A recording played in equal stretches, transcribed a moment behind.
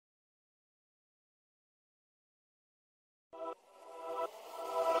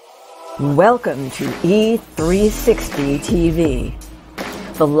Welcome to E360 TV,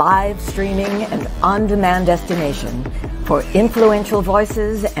 the live streaming and on-demand destination for influential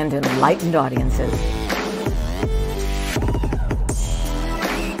voices and enlightened audiences.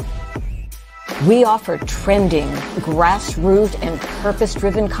 We offer trending, grassroots, and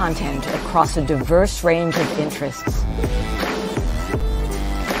purpose-driven content across a diverse range of interests.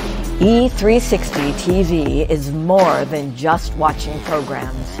 E360 TV is more than just watching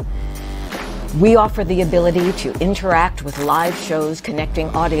programs. We offer the ability to interact with live shows connecting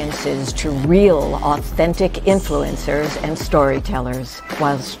audiences to real, authentic influencers and storytellers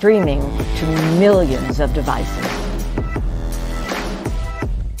while streaming to millions of devices.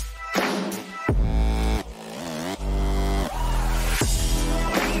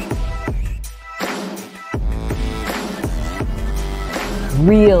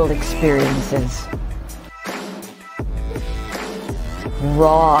 Real experiences.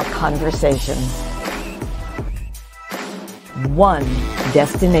 Raw conversation. One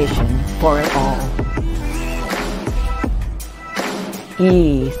destination for it all.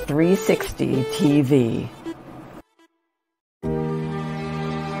 E360 TV.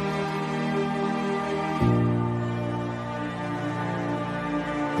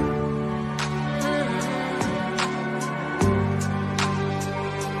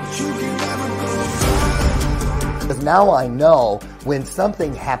 Because now I know when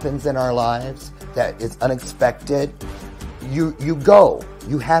something happens in our lives that is unexpected, you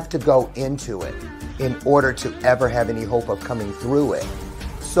have to go into it in order to ever have any hope of coming through it.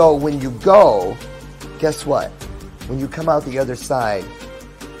 So when you go, guess what? When you come out the other side,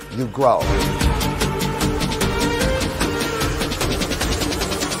 you grow.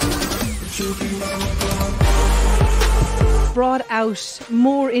 Brought out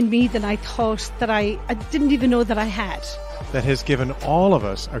more in me than I thought that I didn't even know that I had. That has given all of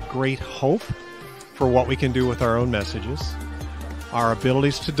us a great hope for what we can do with our own messages, our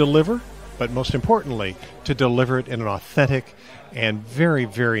abilities to deliver, but most importantly, to deliver it in an authentic and very,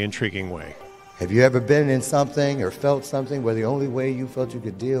 very intriguing way. Have you ever been in something or felt something where the only way you felt you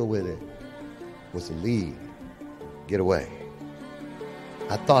could deal with it was to leave, get away?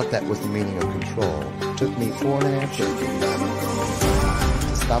 I thought that was the meaning of control. It took me 4.5 years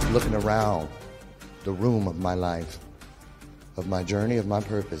to stop looking around the room of my life, of my journey, of my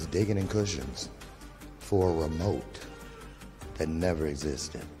purpose, digging in cushions for a remote that never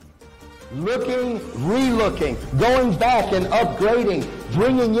existed. Looking, re-looking, going back and upgrading,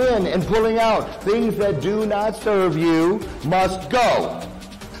 bringing in and pulling out things that do not serve you must go.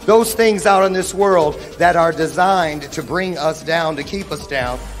 Those things out in this world that are designed to bring us down, to keep us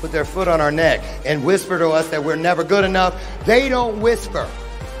down, put their foot on our neck and whisper to us that we're never good enough, they don't whisper.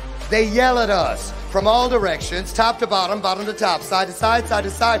 They yell at us from all directions, top to bottom, bottom to top, side to side, side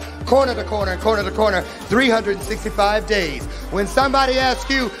to side, corner to corner, and corner to corner, 365 days. When somebody asks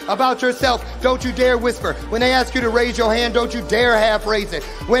you about yourself, don't you dare whisper. When they ask you to raise your hand, don't you dare half raise it.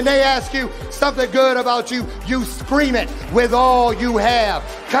 When they ask you something good about you, you scream it with all you have.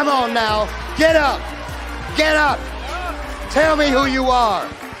 Come on now, get up, get up. Tell me who you are.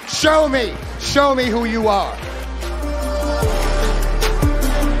 Show me who you are.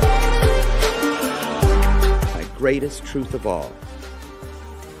 Greatest truth of all,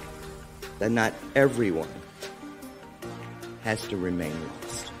 that not everyone has to remain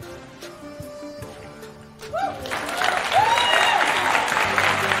lost.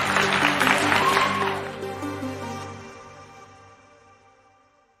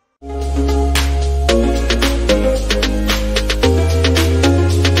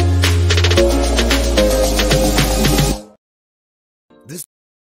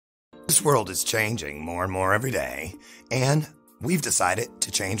 This world is changing more and more every day, and we've decided to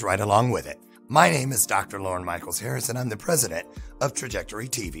change right along with it. My name is Dr. Lauren Michaels Harris, and I'm the president of Trajectory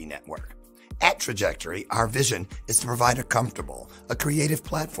TV Network. At Trajectory, our vision is to provide a creative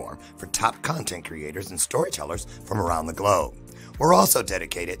platform for top content creators and storytellers from around the globe. We're also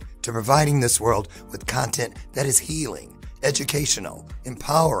dedicated to providing this world with content that is healing, educational,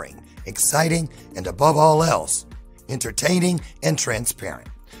 empowering, exciting, and above all else, entertaining and transparent.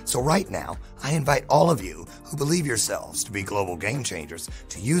 So right now, I invite all of you who believe yourselves to be global game changers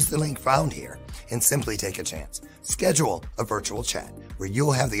to use the link found here and simply take a chance. Schedule a virtual chat where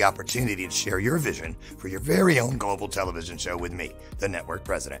you'll have the opportunity to share your vision for your very own global television show with me, the network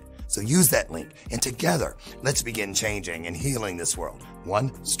president. So use that link, and together, let's begin changing and healing this world,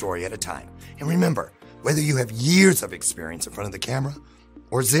 one story at a time. And remember, whether you have years of experience in front of the camera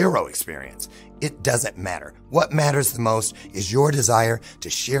or zero experience, it doesn't matter. What matters the most is your desire to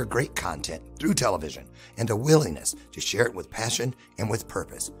share great content through television and a willingness to share it with passion and with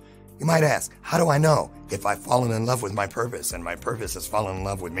purpose. You might ask, how do I know if I've fallen in love with my purpose and my purpose has fallen in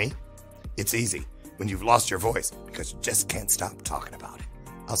love with me? It's easy when you've lost your voice because you just can't stop talking about it.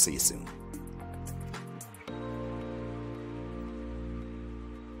 I'll see you soon.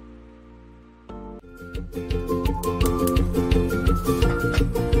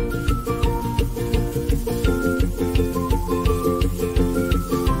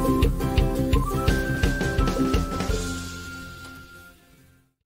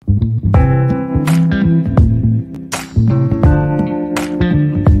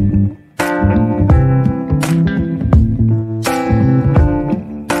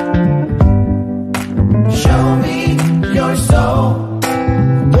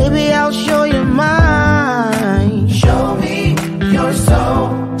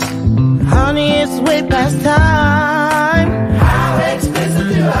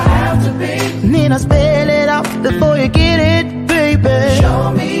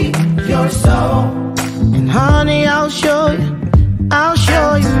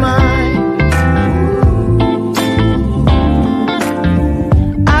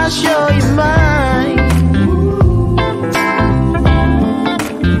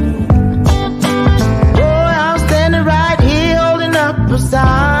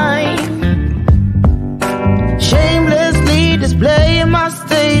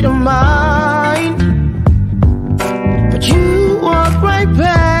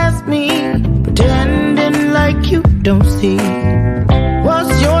 Don't see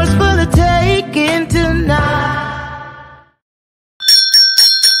what's yours for the taking tonight.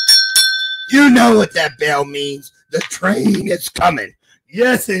 You know what that bell means. The train is coming.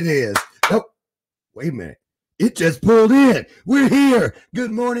 Yes, it is. Oh, wait a minute. It just pulled in. We're here.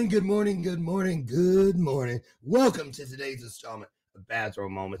 Good morning, good morning, good morning, good morning. Welcome to today's installment of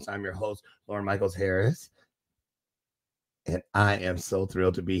Bathrobe Moments. I'm your host, Lauren Michaels Harris. And I am so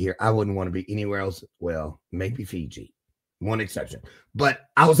thrilled to be here. I wouldn't want to be anywhere else. Well, maybe Fiji. One exception. But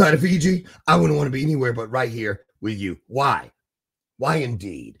outside of Fiji, I wouldn't want to be anywhere but right here with you. Why? Why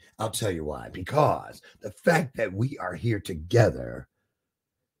indeed? I'll tell you why. Because the fact that we are here together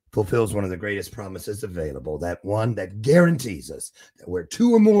fulfills one of the greatest promises available. That one that guarantees us that where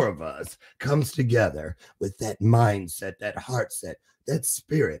two or more of us comes together with that mindset, that heart set, that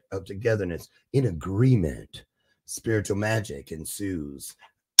spirit of togetherness in agreement, spiritual magic ensues.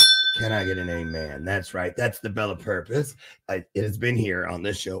 Can I get an amen? That's right. That's the bell of purpose. It has been here on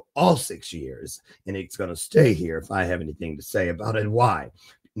this show all 6 years, and it's going to stay here if I have anything to say about it. Why?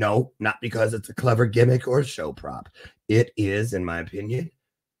 No, not because it's a clever gimmick or a show prop. It is, in my opinion,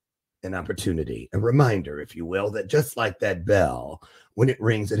 an opportunity, a reminder, if you will, that just like that bell, when it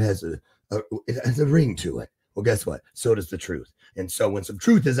rings, it has a ring to it. Well, guess what? So does the truth. And so when some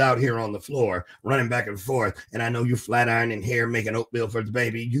truth is out here on the floor, running back and forth, and I know you flat ironing hair, making oatmeal for the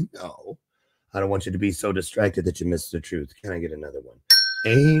baby, you know, I don't want you to be so distracted that you miss the truth. Can I get another one?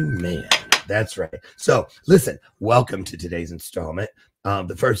 Amen. That's right. So listen, welcome to today's installment.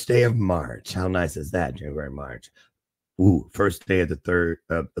 The first day of March. How nice is that? January, March. Ooh, first day of the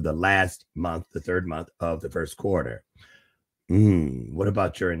last month, the third month of the first quarter. What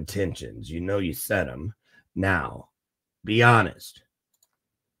about your intentions? You know you set them. Now, be honest.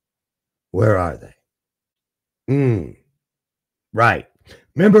 Where are they? Right.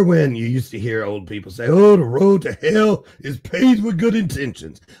 Remember when you used to hear old people say, oh, the road to hell is paved with good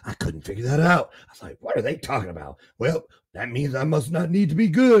intentions. I couldn't figure that out. I was like, what are they talking about? Well, that means I must not need to be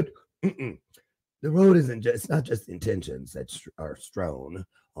good. The road isn't just, it's not just intentions that are strewn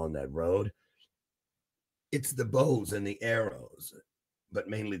on that road. It's the bows and the arrows, but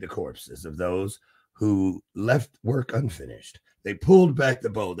mainly the corpses of those who left work unfinished. They pulled back the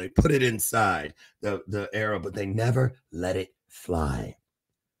bow. They put it inside the arrow, but they never let it fly.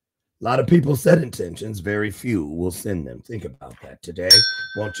 A lot of people set intentions. Very few will send them. Think about that today,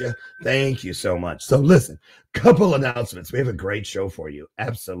 won't you? Thank you so much. So listen, couple announcements. We have a great show for you.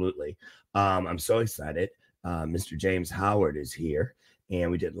 Absolutely. I'm so excited. Mr. James Howard is here,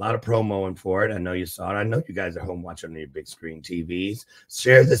 and we did a lot of promoing for it. I know you saw it. I know you guys are home watching on your big screen TVs.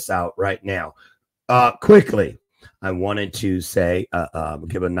 Share this out right now. Quickly, I wanted to say,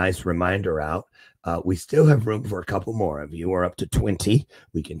 give a nice reminder out. We still have room for a couple more of you. We're up to 20.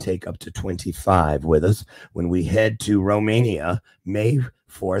 We can take up to 25 with us when we head to Romania, May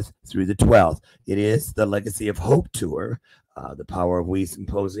 4th through the 12th. It is the Legacy of Hope Tour, the Power of We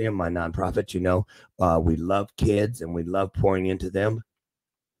Symposium, my nonprofit. You know, we love kids and we love pouring into them.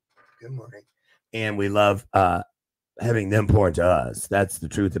 Good morning. And we love having them pour into us. That's the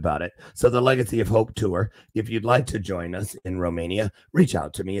truth about it. So the Legacy of Hope Tour, if you'd like to join us in Romania, reach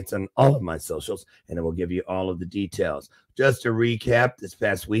out to me. It's on all of my socials, and it will give you all of the details. Just to recap, this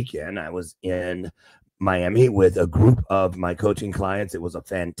past weekend, I was in Miami with a group of my coaching clients. It was a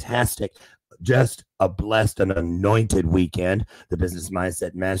fantastic, just a blessed and anointed weekend. The Business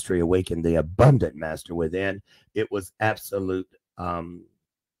Mindset Mastery awakened the abundant master within. It was absolute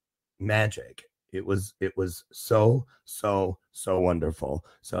magic. It was so wonderful.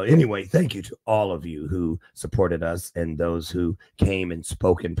 So anyway, thank you to all of you who supported us and those who came and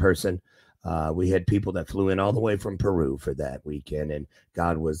spoke in person. We had people that flew in all the way from Peru for that weekend, and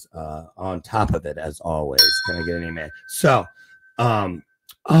God was on top of it as always. Can I get an amen? So,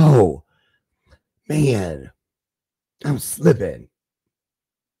 oh man, I'm slipping.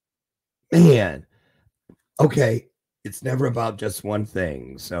 Man, okay. It's never about just one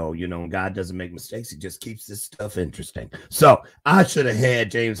thing. So, you know, God doesn't make mistakes. He just keeps this stuff interesting. So I should have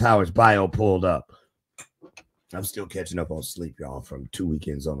had James Howard's bio pulled up. I'm still catching up on sleep, y'all, from 2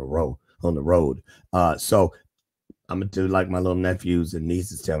 weekends on the road. So I'm going to do like my little nephews and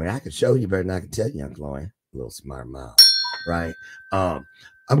nieces tell me. I can show you better than I can tell you, Uncle Lauren. A little smart mouth, right? I'm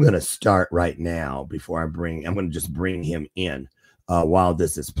going to start right now before I'm going to just bring him in while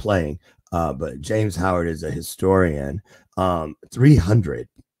this is playing. But James Howard is a historian, 300,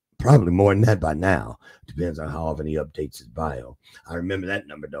 probably more than that by now. Depends on how often he updates his bio. I remember that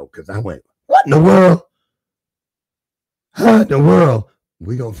number, though, because I went, what in the world? How in the world?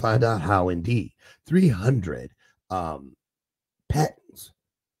 We're going to find out how, indeed. 300 patents.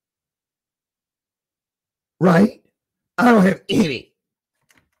 Right? I don't have any.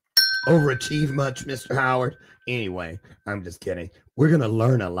 Overachieve much, Mr. Howard? Anyway, I'm just kidding. We're going to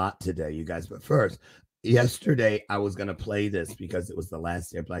learn a lot today, you guys. But first, yesterday, I was going to play this because it was the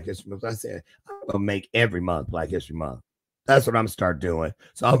last day of Black History Month. I said, I'm going to make every month Black History Month. That's what I'm going to start doing.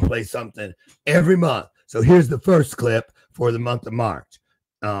 So I'll play something every month. So here's the first clip for the month of March.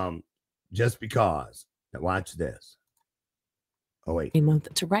 Just because. Now watch this. Oh, wait.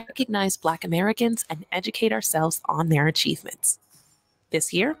 Month to recognize Black Americans and educate ourselves on their achievements.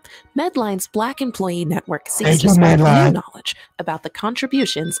 This year, Medline's Black Employee Network seeks to spread new knowledge about the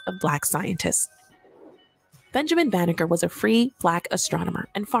contributions of Black scientists. Benjamin Banneker was a free Black astronomer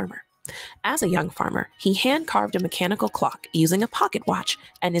and farmer. As a young farmer, he hand-carved a mechanical clock using a pocket watch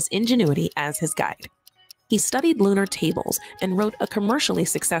and his ingenuity as his guide. He studied lunar tables and wrote a commercially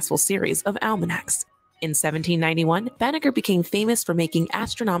successful series of almanacs. In 1791, Banneker became famous for making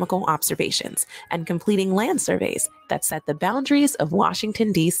astronomical observations and completing land surveys that set the boundaries of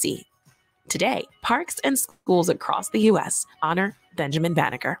Washington, D.C. Today, parks and schools across the U.S. honor Benjamin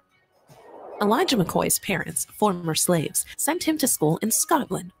Banneker. Elijah McCoy's parents, former slaves, sent him to school in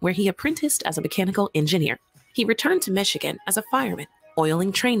Scotland, where he apprenticed as a mechanical engineer. He returned to Michigan as a fireman,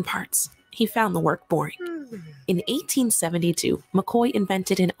 oiling train parts. He found the work boring. In 1872, McCoy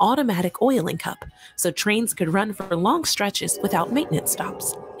invented an automatic oiling cup, so trains could run for long stretches without maintenance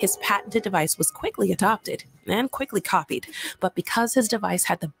stops. His patented device was quickly adopted and quickly copied, but because his device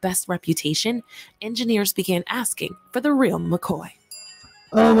had the best reputation, engineers began asking for the real McCoy.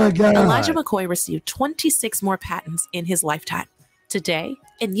 Oh my God. Elijah McCoy received 26 more patents in his lifetime. Today,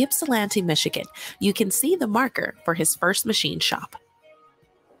 in Ypsilanti, Michigan, you can see the marker for his first machine shop.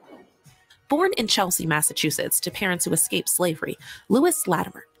 Born in Chelsea, Massachusetts, to parents who escaped slavery, Louis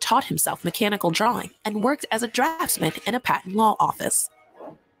Latimer taught himself mechanical drawing and worked as a draftsman in a patent law office.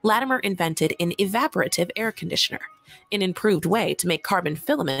 Latimer invented an evaporative air conditioner, an improved way to make carbon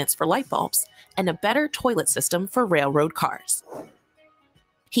filaments for light bulbs, and a better toilet system for railroad cars.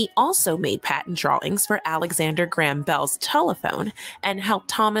 He also made patent drawings for Alexander Graham Bell's telephone and helped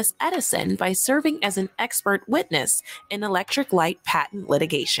Thomas Edison by serving as an expert witness in electric light patent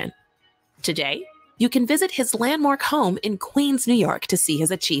litigation. Today, you can visit his landmark home in Queens, New York to see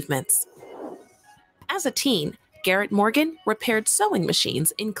his achievements. As a teen, Garrett Morgan repaired sewing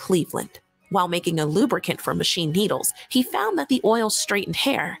machines in Cleveland. While making a lubricant for machine needles, he found that the oil straightened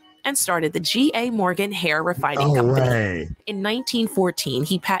hair and started the G.A. Morgan Hair Refining Company. In 1914,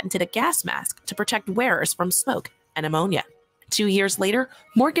 he patented a gas mask to protect wearers from smoke and ammonia. 2 years later,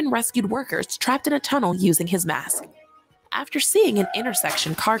 Morgan rescued workers trapped in a tunnel using his mask. After seeing an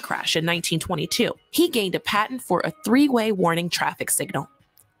intersection car crash in 1922, he gained a patent for a three-way warning traffic signal.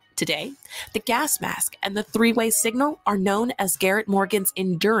 Today, the gas mask and the three-way signal are known as Garrett Morgan's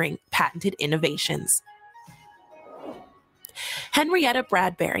enduring patented innovations. Henrietta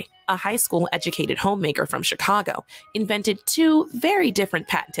Bradbury, a high school-educated homemaker from Chicago, invented two very different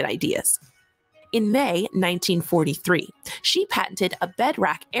patented ideas. In May 1943, she patented a bed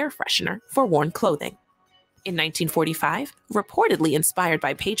rack air freshener for worn clothing. In 1945, reportedly inspired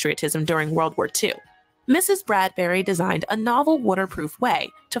by patriotism during World War II, Mrs. Bradbury designed a novel waterproof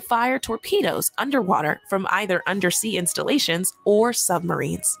way to fire torpedoes underwater from either undersea installations or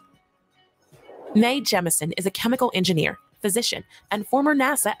submarines. Mae Jemison is a chemical engineer, physician, and former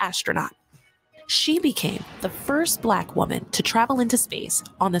NASA astronaut. She became the first Black woman to travel into space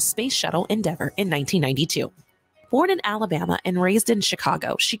on the Space Shuttle Endeavour in 1992. Born in Alabama and raised in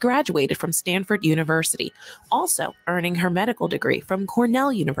Chicago, she graduated from Stanford University, also earning her medical degree from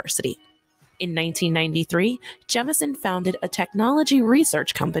Cornell University. In 1993, Jemison founded a technology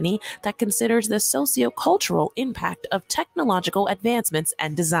research company that considers the sociocultural impact of technological advancements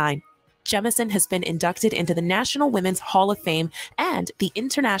and design. Jemison has been inducted into the National Women's Hall of Fame and the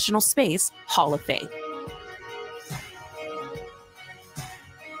International Space Hall of Fame.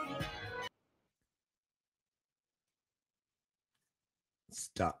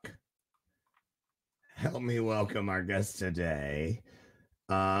 Stuck. Help me welcome our guest today.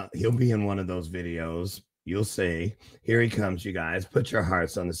 He'll be in one of those videos. You'll see. Here he comes, you guys. Put your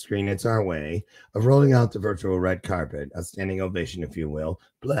hearts on the screen. It's our way of rolling out the virtual red carpet, a standing ovation, if you will.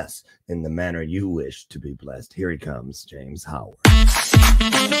 Bless in the manner you wish to be blessed. Here he comes, James Howard.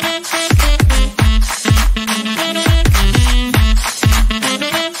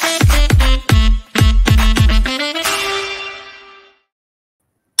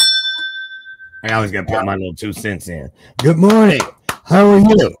 I always got to put my little 2 cents in. Good morning. How are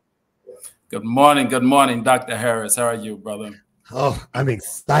you? Good morning. Good morning, Dr. Harris. How are you, brother? Oh, I'm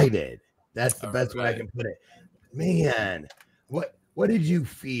excited. That's the best way I can put it. Man, what did you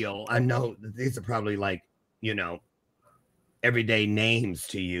feel? I know that these are probably like, you know, everyday names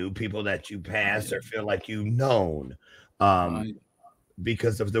to you, people that you pass or feel like you've known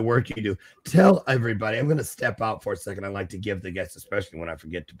because of the work you do. Tell everybody, I'm going to step out for a second. I like to give the guests, especially when I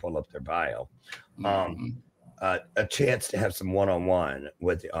forget to pull up their bio, a chance to have some one-on-one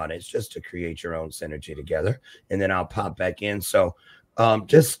with the audience, just to create your own synergy together. And then I'll pop back in. So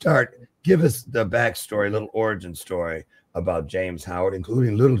just give us the backstory, a little origin story about James Howard,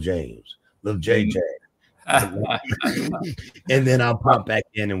 including little James, little JJ. And then I'll pop back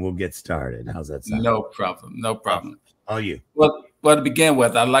in and we'll get started. How's that sound? No problem. No problem. All you. Well, to begin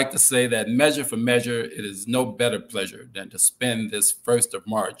with, I'd like to say that measure for measure, it is no better pleasure than to spend this 1st of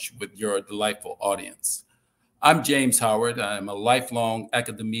March with your delightful audience. I'm James Howard. I'm a lifelong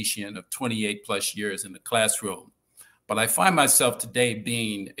academician of 28 plus years in the classroom, but I find myself today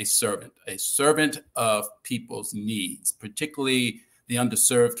being a servant of people's needs, particularly the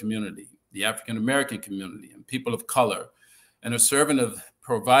underserved community, the African-American community, and people of color, and a servant of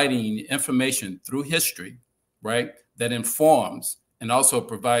providing information through history, right, that informs and also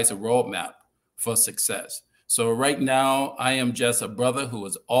provides a roadmap for success. So right now, I am just a brother who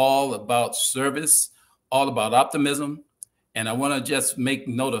is all about service, all about optimism. And I want to just make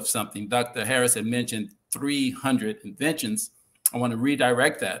note of something. Dr. Harris had mentioned 300 inventions. I want to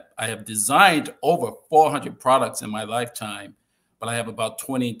redirect that. I have designed over 400 products in my lifetime, but I have about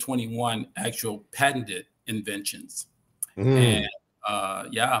 21 actual patented inventions. And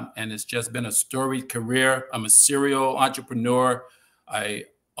and it's just been a storied career. I'm a serial entrepreneur. I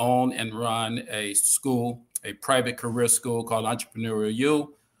own and run a school, a private career school called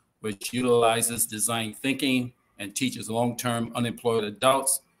Entrepreneurial, which utilizes design thinking and teaches long-term unemployed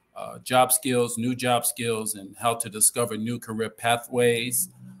adults job skills, new job skills, and how to discover new career pathways.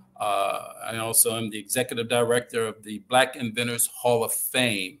 I also am the executive director of the Black Inventors Hall of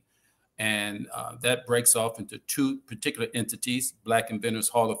Fame. And that breaks off into 2 particular entities, Black Inventors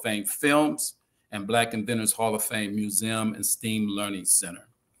Hall of Fame Films and Black Inventors Hall of Fame Museum and STEAM Learning Center.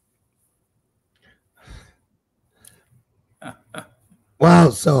 Wow.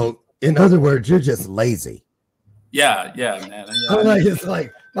 So in other words, you're just lazy. Yeah, man. It's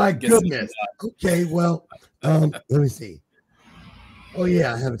like, my goodness. Okay, well, let me see. Oh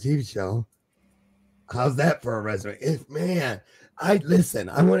yeah, I have a TV show. How's that for a resume? Man, I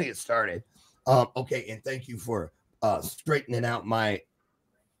want to get started. Okay, and thank you for straightening out my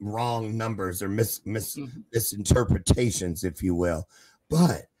wrong numbers or misinterpretations, if you will.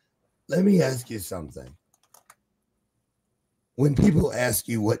 But let me ask you something. When people ask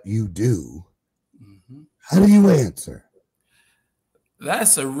you what you do, how do you answer?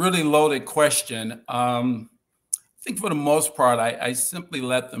 That's a really loaded question. I think for the most part, I simply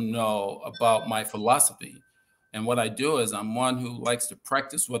let them know about my philosophy. And what I do is I'm one who likes to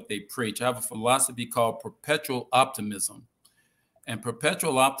practice what they preach. I have a philosophy called perpetual optimism. And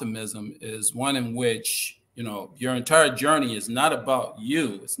perpetual optimism is one in which You know, your entire journey is not about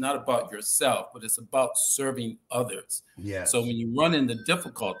you. It's not about yourself, but it's about serving others. Yes. So when you run into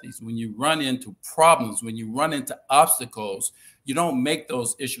difficulties, when you run into problems, when you run into obstacles, you don't make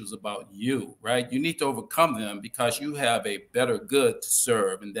those issues about you, right? You need to overcome them because you have a better good to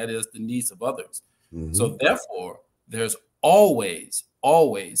serve, and that is the needs of others. So therefore, there's always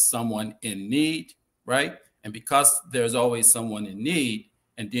someone in need, right? And because there's always someone in need,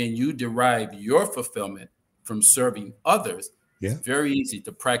 and then you derive your fulfillment from serving others, it's very easy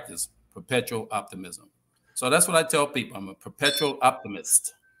to practice perpetual optimism. So that's what I tell people. I'm a perpetual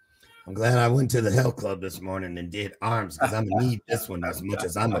optimist. I'm glad I went to the health club this morning and did arms, because I'm gonna need this one as much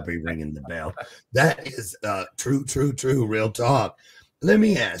as I'm gonna be ringing the bell. That is true, real talk. Let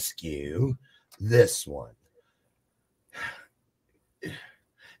me ask you this one,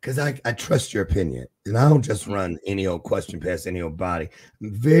 because I trust your opinion, and I don't just run any old question past any old body.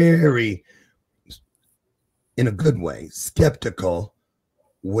 Very, in a good way, skeptical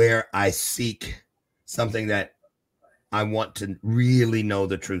where I seek something that I want to really know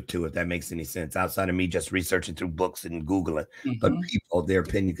the truth to, if that makes any sense, outside of me just researching through books and Googling, but people, their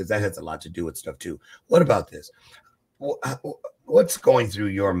opinion, because that has a lot to do with stuff too. What about this? What's going through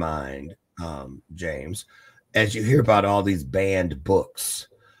your mind, James, as you hear about all these banned books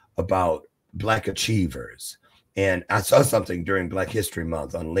about Black achievers? And I saw something during Black History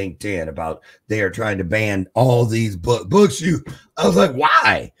Month on LinkedIn about they are trying to ban all these books. I was like,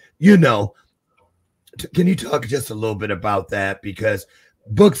 why? You know, can you talk just a little bit about that? Because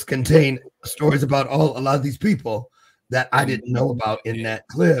books contain stories about a lot of these people that I didn't know about in that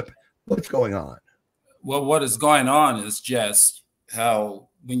clip. What's going on? Well, what is going on is just how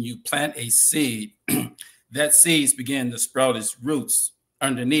when you plant a seed, that seeds begin to sprout its roots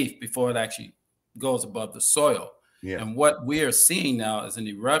underneath before it actually goes above the soil. And what we are seeing now is an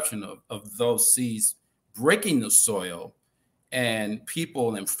eruption of those seeds breaking the soil, and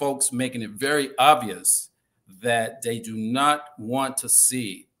people and folks making it very obvious that they do not want to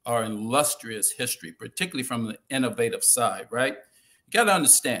see our illustrious history, particularly from the innovative side, right? You got to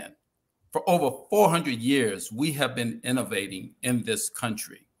understand, for over 400 years, we have been innovating in this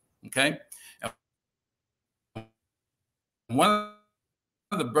country, okay? And one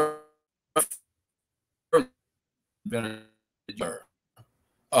of the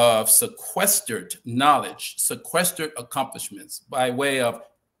of sequestered knowledge, sequestered accomplishments by way of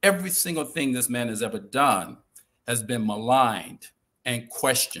every single thing this man has ever done has been maligned and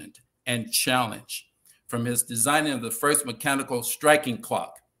questioned and challenged, from his designing of the first mechanical striking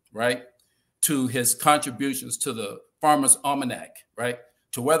clock, right, to his contributions to the Farmer's Almanac, right,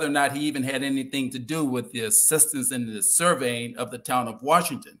 to whether or not he even had anything to do with the assistance in the surveying of the town of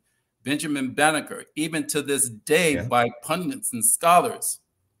Washington. Benjamin Banneker, even to this day by pundits and scholars,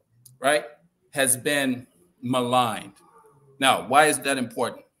 right, has been maligned. Now, why is that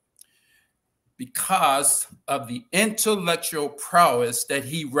important? Because of the intellectual prowess that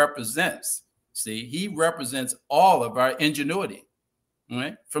he represents. See, he represents all of our ingenuity,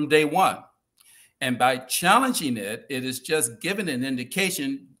 right, from day one. And by challenging it, it is just given an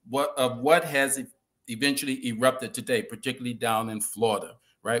indication of what has eventually erupted today, particularly down in Florida,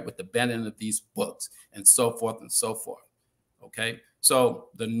 right, with the banning of these books and so forth and so forth. Okay, so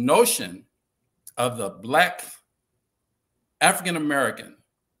the notion of the Black African-American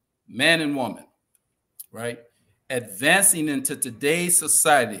man and woman, right, advancing into today's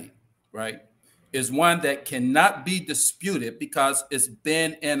society, right, is one that cannot be disputed because it's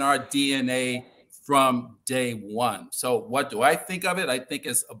been in our DNA from day one. So what do I think of it? I think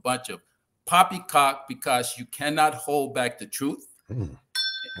it's a bunch of poppycock, because you cannot hold back the truth.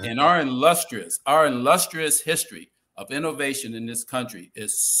 And our illustrious history of innovation in this country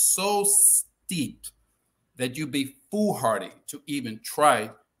is so steep that you'd be foolhardy to even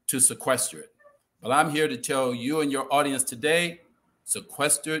try to sequester it. But I'm here to tell you and your audience today,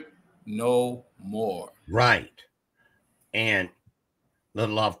 sequester it no more. Right. And a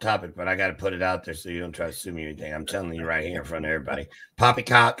little off topic, but I got to put it out there so you don't try to sue me or anything. I'm telling you right here in front of everybody.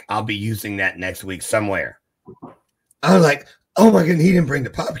 Poppycock, I'll be using that next week somewhere. I was like, oh my goodness, he didn't bring the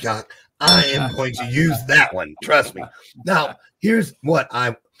poppycock. I am going to use that one. Trust me. Now, here's what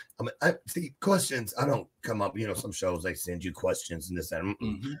I see. Questions, I don't come up, you know, some shows they send you questions and this and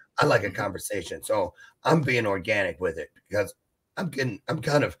that. I like a conversation. So I'm being organic with it, because I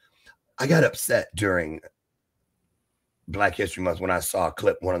got upset during Black History Month when I saw a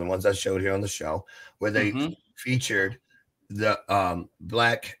clip, one of the ones I showed here on the show, where they featured the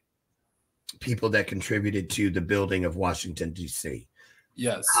Black people that contributed to the building of Washington, D.C.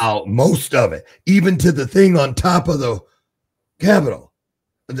 Yes. How most of it, even to the thing on top of the Capitol,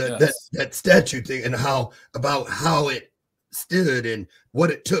 that statue thing, and how it stood and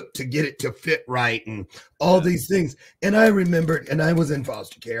what it took to get it to fit right, and all these things. And I remembered, and I was in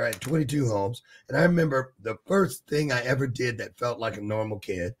foster care. I had 22 homes, and I remember the first thing I ever did that felt like a normal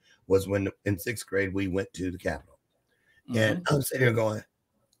kid was when in 6th grade we went to the Capitol. And I'm sitting here going,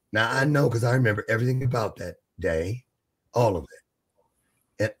 now I know, because I remember everything about that day, all of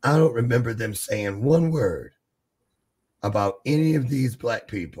it. And I don't remember them saying one word about any of these Black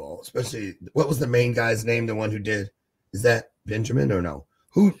people, especially, what was the main guy's name, the one who did, is that Benjamin or no?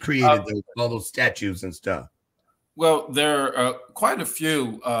 Who created all those statues and stuff? Well, there are quite a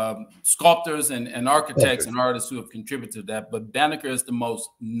few sculptors and architects and artists who have contributed to that, but Banneker is the most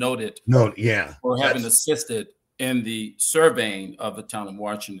noted for having assisted in the surveying of the town of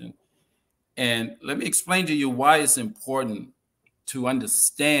Washington. And let me explain to you why it's important to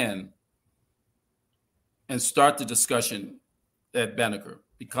understand and start the discussion at Banneker,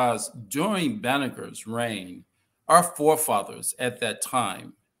 because during Banneker's reign, our forefathers at that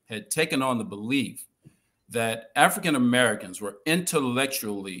time had taken on the belief that African Americans were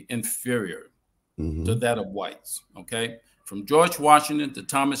intellectually inferior to that of whites, okay? From George Washington to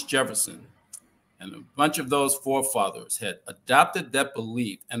Thomas Jefferson, and a bunch of those forefathers had adopted that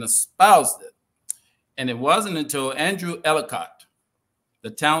belief and espoused it. And it wasn't until Andrew Ellicott,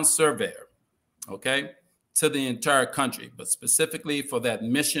 the town surveyor, okay, to the entire country, but specifically for that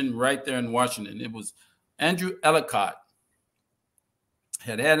mission right there in Washington, it was Andrew Ellicott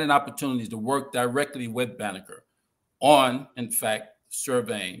had an opportunity to work directly with Banneker on, in fact,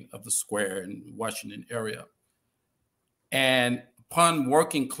 surveying of the square in Washington area. And upon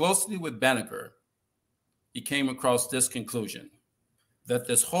working closely with Banneker, he came across this conclusion, that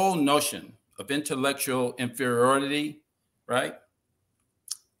this whole notion of intellectual inferiority, right,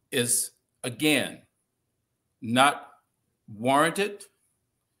 is, again, not warranted,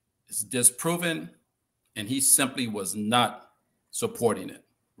 it's disproven, and he simply was not supporting it,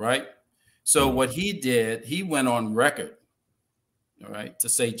 right? So what he did, he went on record, all right, to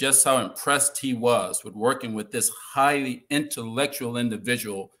say just how impressed he was with working with this highly intellectual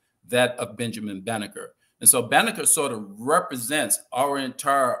individual, that of Benjamin Banneker. And so Banneker sort of represents our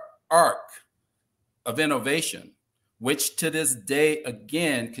entire arc of innovation, which to this day,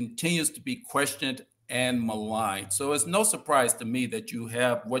 again, continues to be questioned and maligned. So it's no surprise to me that you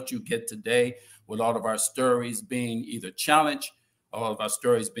have what you get today, with all of our stories being either challenged, all of our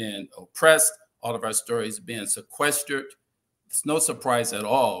stories being oppressed, all of our stories being sequestered. It's no surprise at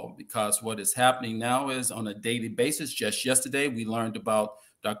all, because what is happening now is on a daily basis. Just yesterday, we learned about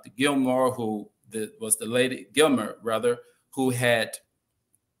Dr. Gilmore, who was the lady, Gilmer rather, who had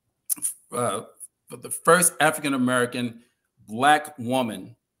for the first African-American Black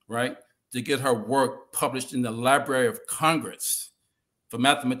woman, right, to get her work published in the Library of Congress for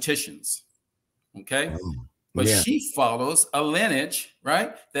mathematicians, okay? But she follows a lineage,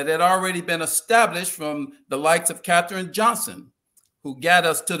 right, that had already been established from the likes of Katherine Johnson, who got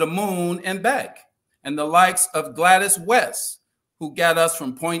us to the moon and back, and the likes of Gladys West, who got us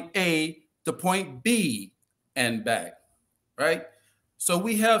from point A to point B and back, right? So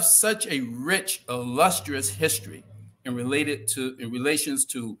we have such a rich, illustrious history in relations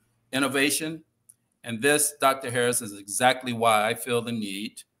to innovation. And this, Dr. Harris, is exactly why I feel the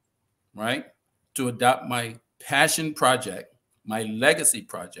need, right, to adopt my passion project, my legacy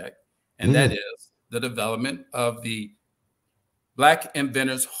project, and that is the development of the Black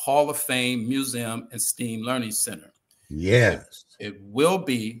Inventors Hall of Fame Museum and STEAM Learning Center. Yes. It will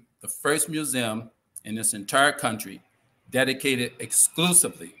be the first museum in this entire country dedicated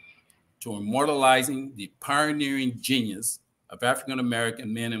exclusively to immortalizing the pioneering genius of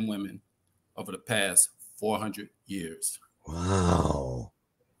African-American men and women over the past 400 years. Wow.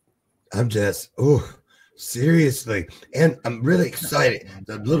 I'm just, seriously. And I'm really excited.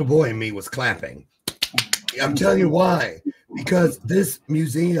 The little boy in me was clapping. I'm telling you why. Because this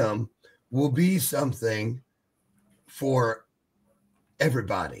museum will be something for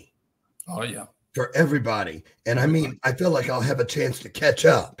everybody. Oh, yeah. For everybody. And I mean, I feel like I'll have a chance to catch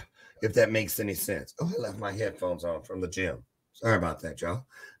up, if that makes any sense. Oh, I left my headphones on from the gym. Sorry about that, y'all.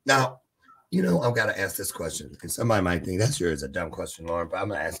 Now, you know, I've got to ask this question, and somebody might think that's sure is a dumb question, Lauren, but I'm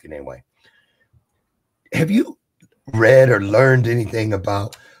going to ask it anyway. Have you read or learned anything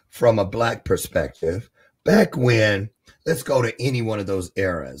about, from a Black perspective, back when, let's go to any one of those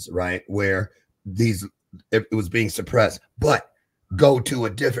eras, right, where it was being suppressed, but go to a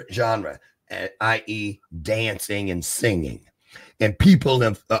different genre, i.e. dancing and singing, and people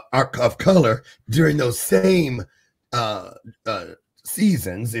of color during those same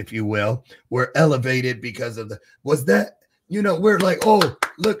seasons, if you will, were elevated because of was that you know, we're like, oh,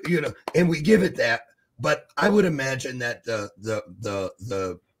 look, you know, and we give it that. But I would imagine that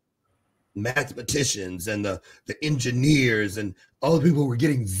the mathematicians and the engineers and all the people who were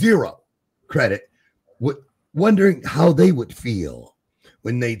getting zero credit, wondering how they would feel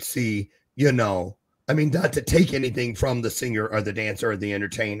when they'd see, you know, I mean, not to take anything from the singer or the dancer or the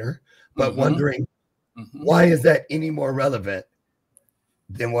entertainer, but wondering why is that any more relevant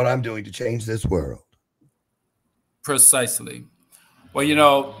than what I'm doing to change this world? Precisely. Well, you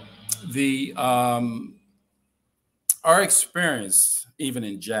know, the our experience, even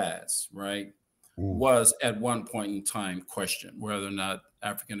in jazz, right, was at one point in time questioned whether or not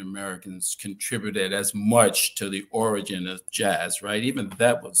African Americans contributed as much to the origin of jazz, right? Even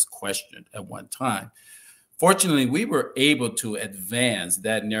that was questioned at one time. Fortunately, we were able to advance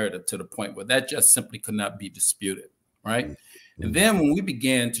that narrative to the point where that just simply could not be disputed, right? And then when we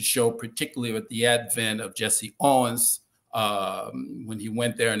began to show, particularly with the advent of Jesse Owens, when he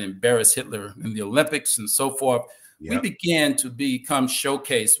went there and embarrassed Hitler in the Olympics and so forth, we began to become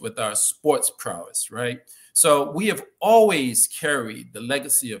showcased with our sports prowess, right? So we have always carried the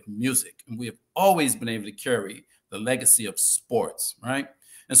legacy of music, and we have always been able to carry the legacy of sports, right?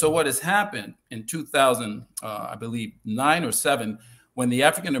 And so what has happened in 2000, I believe 9 or 7, when the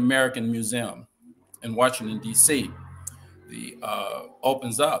African American Museum in Washington, D.C.,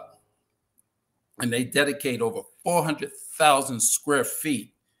 opens up, and they dedicate over 400,000 square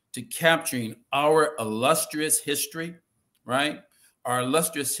feet to capturing our illustrious history, right? Our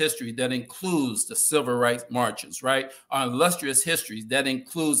illustrious history that includes the civil rights marches, right? Our illustrious history that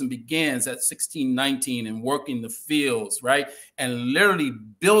includes and begins at 1619 and working the fields, right? And literally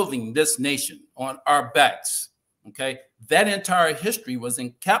building this nation on our backs, okay? That entire history was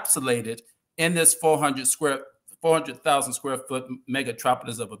encapsulated in this 400,000 square foot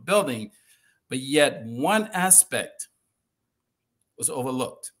megatropolis of a building, but yet one aspect was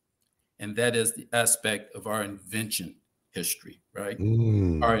overlooked, and that is the aspect of our invention history, right?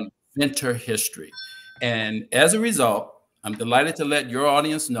 Our inventor history. And as a result, I'm delighted to let your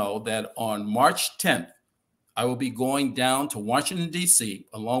audience know that on March 10th, I will be going down to Washington, D.C.,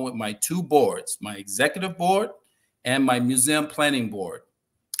 along with my 2 boards, my executive board and my museum planning board.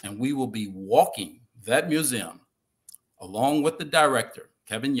 And we will be walking that museum along with the director,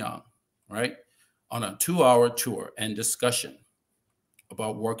 Kevin Young, right, on a 2-hour tour and discussion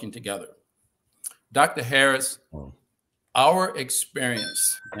about working together. Dr. Harris, our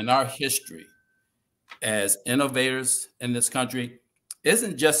experience and our history as innovators in this country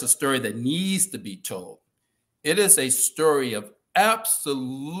isn't just a story that needs to be told. It is a story of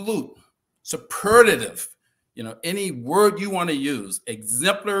absolute superlative, you know, any word you want to use,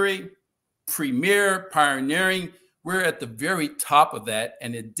 exemplary, premier, pioneering. We're at the very top of that.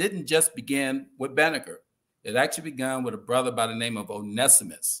 And it didn't just begin with Banneker. It actually began with a brother by the name of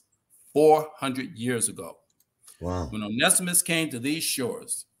Onesimus 400 years ago. Wow. When Onesimus came to these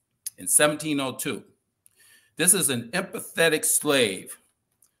shores in 1702, this is an empathetic slave,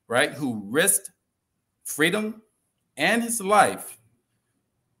 right, who risked freedom and his life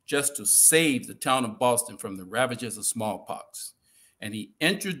just to save the town of Boston from the ravages of smallpox. And he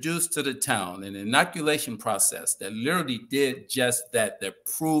introduced to the town an inoculation process that literally did just that, that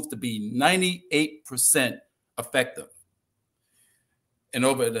proved to be 98% effective. And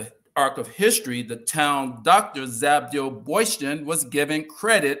over the arc of history, the town doctor, Zabdiel Boyston, was given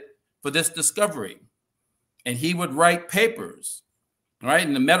credit for this discovery. And he would write papers, right,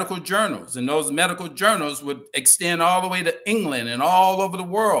 in the medical journals. And those medical journals would extend all the way to England and all over the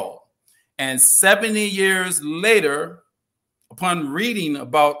world. And 70 years later, upon reading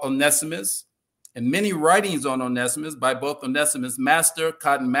about Onesimus and many writings on Onesimus by both Onesimus' master,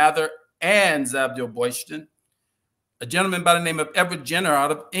 Cotton Mather, and Zabdiel Boyston, a gentleman by the name of Edward Jenner out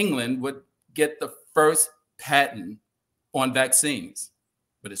of England would get the first patent on vaccines.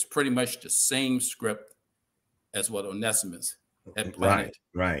 But it's pretty much the same script as what Onesimus had planned.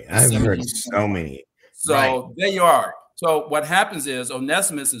 Right. I've heard so many. So there you are. So what happens is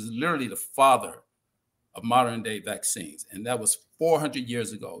Onesimus is literally the father of modern day vaccines. And that was 400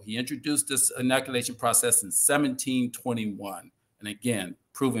 years ago. He introduced this inoculation process in 1721. And again,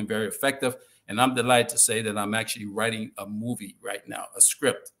 proven very effective. And I'm delighted to say that I'm actually writing a movie right now, a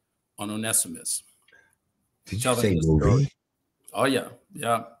script on Onesimus. Did you say movie? Oh, yeah.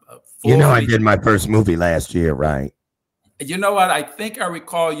 Yeah. You know, I did my first movie last year, right? You know what? I think I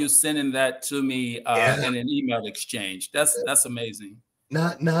recall you sending that to me in an email exchange. That's amazing.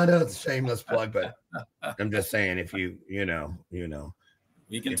 Not a shameless plug, but I'm just saying, if you know.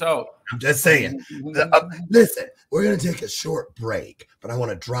 We can talk. I'm just saying. Listen, we're going to take a short break, but I want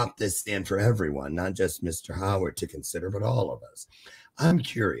to drop this in for everyone, not just Mr. Howard to consider, but all of us. I'm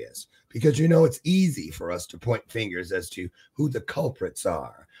curious because, you know, it's easy for us to point fingers as to who the culprits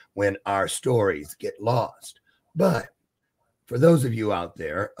are when our stories get lost. But for those of you out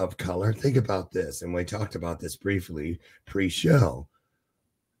there of color, think about this. And we talked about this briefly pre-show.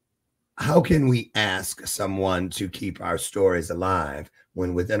 How can we ask someone to keep our stories alive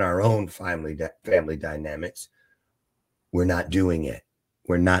when within our own family dynamics, we're not doing it?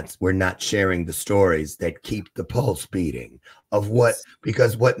 We're not sharing the stories that keep the pulse beating of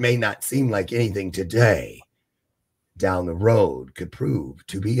because what may not seem like anything today, down the road could prove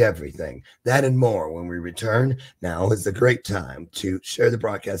to be everything. That and more when we return. Now is a great time to share the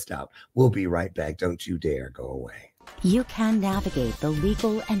broadcast out. We'll be right back. Don't you dare go away. You can navigate the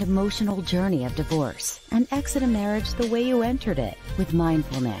legal and emotional journey of divorce and exit a marriage the way you entered it, with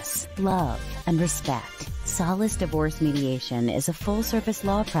mindfulness, love, and respect. Solace Divorce Mediation is a full-service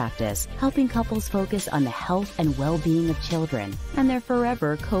law practice helping couples focus on the health and well-being of children and their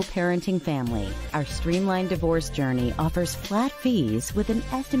forever co-parenting family. Our streamlined divorce journey offers flat fees with an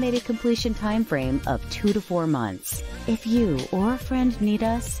estimated completion time frame of 2 to 4 months. If you or a friend need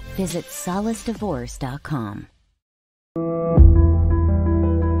us, visit solacedivorce.com.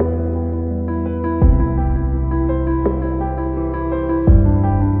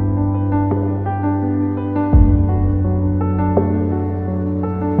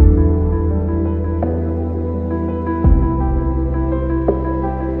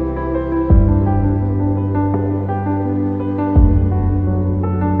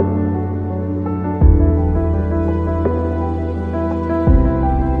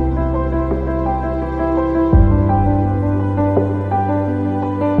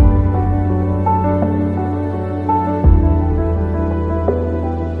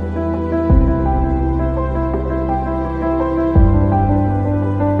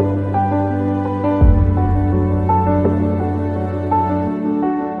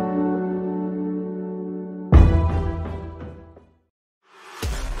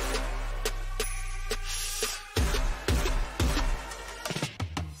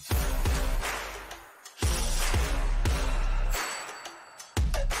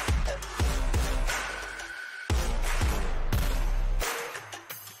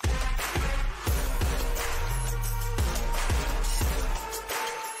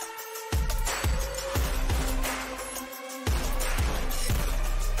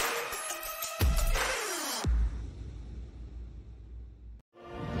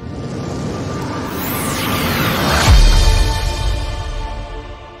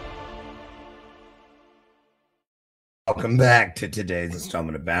 Welcome back to today's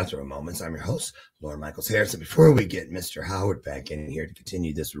installment of Bathrobe Moments. I'm your host, Laura Michaels Harris. And before we get Mr. Howard back in here to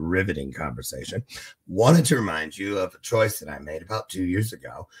continue this riveting conversation, wanted to remind you of a choice that I made about 2 years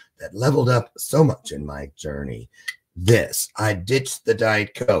ago that leveled up so much in my journey. I ditched the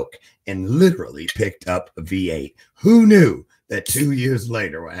Diet Coke and literally picked up a V8. Who knew that 2 years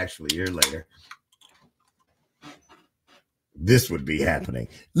later, well, actually a year later, this would be happening?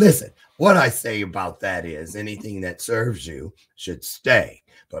 Listen, what I say about that is anything that serves you should stay,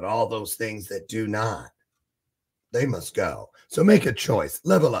 but all those things that do not, they must go. So make a choice,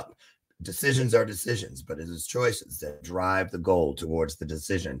 level up. Decisions are decisions, but it is choices that drive the goal towards the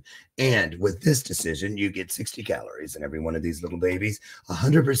decision. And with this decision, you get 60 calories in every one of these little babies,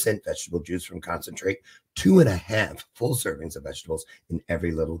 100% vegetable juice from concentrate, 2.5 full servings of vegetables in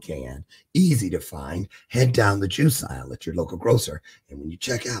every little can. Easy to find. Head down the juice aisle at your local grocer, and when you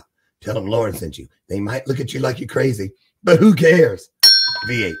check out, tell them Lauren sent you. They might look at you like you're crazy, but who cares?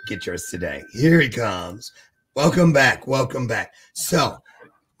 V8, get yours today. Here he comes. Welcome back. Welcome back. So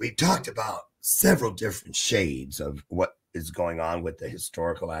we talked about several different shades of what is going on with the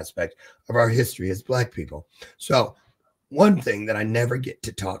historical aspect of our history as Black people. So one thing that I never get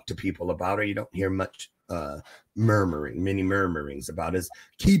to talk to people about, or you don't hear much many murmurings about, is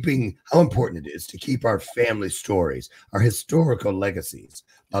how important it is to keep our family stories, our historical legacies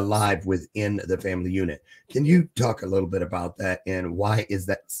alive within the family unit. Can you talk a little bit about that, and why is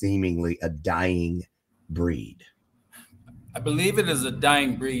that seemingly a dying breed? I believe it is a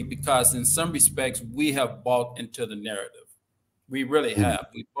dying breed because in some respects, we have bought into the narrative. We really have.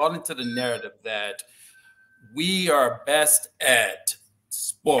 We bought into the narrative that we are best at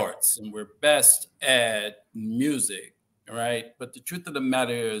sports and we're best at music, right? But the truth of the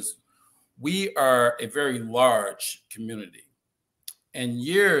matter is we are a very large community. And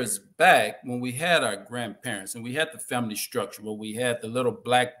years back, when we had our grandparents and we had the family structure, where we had the little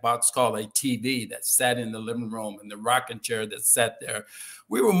black box called a TV that sat in the living room and the rocking chair that sat there,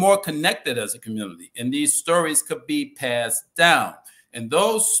 we were more connected as a community. And these stories could be passed down. And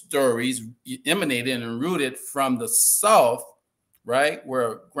those stories emanated and rooted from the South, right,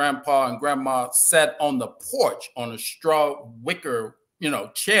 where grandpa and grandma sat on the porch on a straw wicker,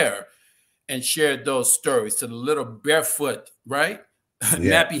 chair and shared those stories to the little barefoot, right?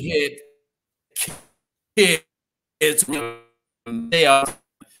 Yeah. Nappy head kids. They are,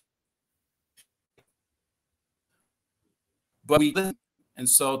 and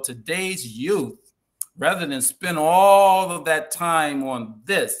so today's youth, rather than spend all of that time on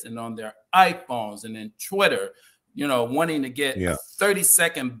this and on their iPhones and then Twitter, wanting to get a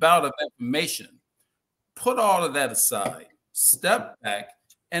 30-second bout of information, put all of that aside, step back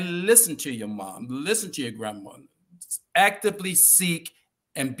and listen to your mom, listen to your grandma, actively seek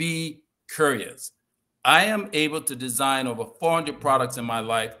and be curious. I am able to design over 400 products in my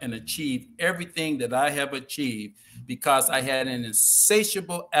life and achieve everything that I have achieved because I had an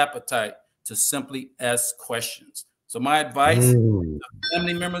insatiable appetite to simply ask questions. So my advice to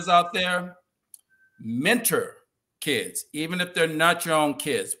family members out there, mentor kids, even if they're not your own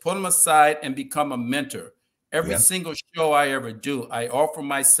kids, pull them aside and become a mentor. Every single show I ever do, I offer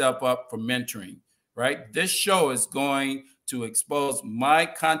myself up for mentoring, right? This show is going to expose my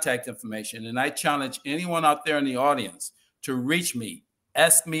contact information, and I challenge anyone out there in the audience to reach me,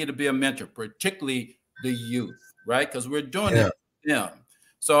 ask me to be a mentor, particularly the youth, right? Because we're doing it for them.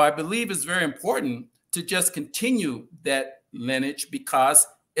 So I believe it's very important to just continue that lineage because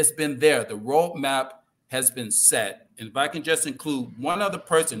it's been there. The roadmap has been set. And if I can just include one other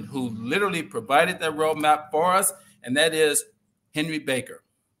person who literally provided that roadmap for us, and that is Henry Baker,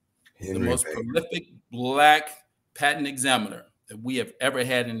 the most prolific Black patent examiner that we have ever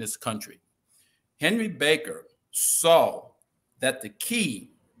had in this country. Henry Baker saw that the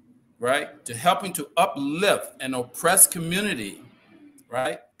key, right, to helping to uplift an oppressed community,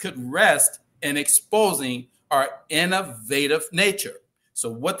 right, could rest in exposing our innovative nature.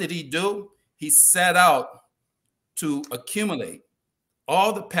 So what did he do? He set out to accumulate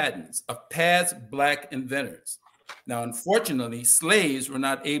all the patents of past Black inventors. Now, unfortunately, slaves were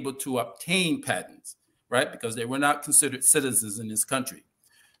not able to obtain patents, right, because they were not considered citizens in this country.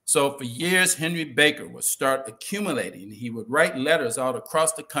 So for years, Henry Baker would start accumulating. He would write letters out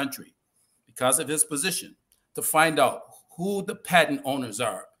across the country because of his position to find out who the patent owners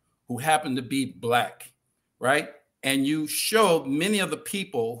are who happen to be Black, right? And you showed many of the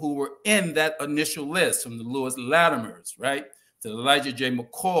people who were in that initial list, from the Lewis Latimers, right, to Elijah J.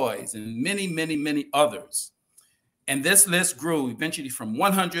 McCoys and many, many, many others. And this list grew eventually from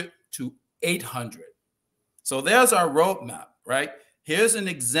 100 to 800. So there's our roadmap, right? Here's an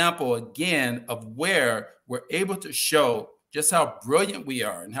example again of where we're able to show just how brilliant we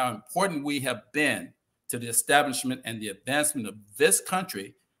are and how important we have been to the establishment and the advancement of this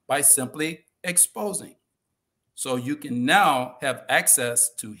country by simply exposing. So you can now have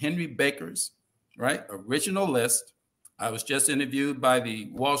access to Henry Baker's, right, original list. I was just interviewed by the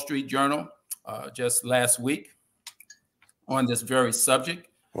Wall Street Journal just last week on this very subject.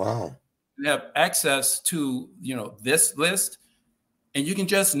 Wow. You have access to, this list, and you can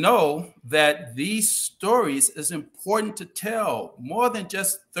just know that these stories is important to tell more than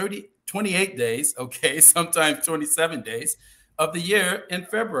just 28 days, okay, sometimes 27 days of the year in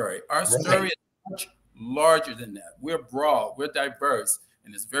February. Our story is much larger than that. We're broad, we're diverse,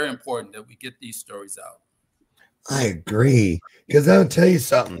 and it's very important that we get these stories out. I agree, because I'll tell you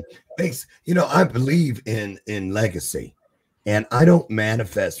something. I believe in legacy, and I don't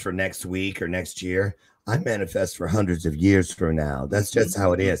manifest for next week or next year. I manifest for hundreds of years from now. That's just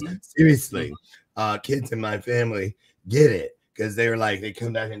how it is. Seriously, kids in my family get it, because they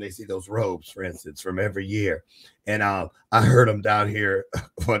come down here and they see those robes, for instance, from every year. And I heard them down here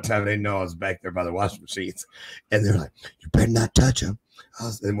one time. They know I was back there by the washing machines, and they're like, "You better not touch them."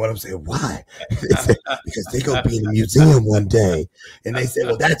 And what I'm saying, why? They said, because they're going to be in a museum one day. And they said,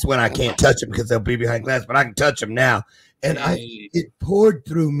 well, that's when I can't touch them because they'll be behind glass, but I can touch them now. And it poured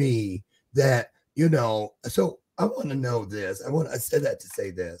through me that, so I want to know this. I said that to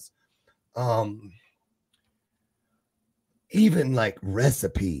say this. Even like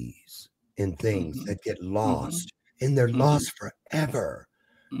recipes and things that get lost, and they're lost forever.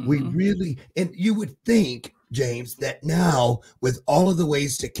 We really, and you would think, James, that now with all of the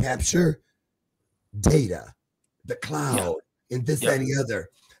ways to capture data, the cloud, and this, that, and the other,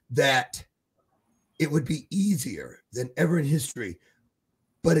 that it would be easier than ever in history.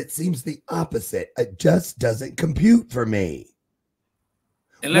 But it seems the opposite. It just doesn't compute for me.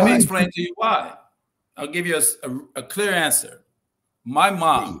 And let me explain to you why. I'll give you a clear answer. My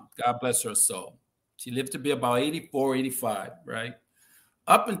mom, God bless her soul, she lived to be about 84, 85, right?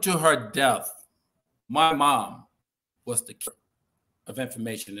 Up until her death, my mom was the key of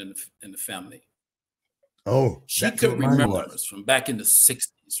information in the family. Oh, she could remember us from back in the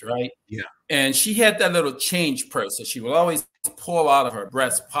 60s, right? Yeah. And she had that little change purse that she would always pull out of her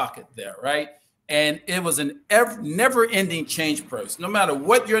breast pocket there, right? And it was an never-ending change purse. No matter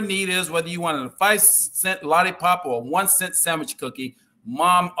what your need is, whether you wanted a 5-cent lollipop or a 1-cent sandwich cookie,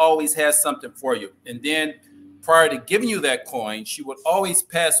 mom always has something for you. And then prior to giving you that coin, she would always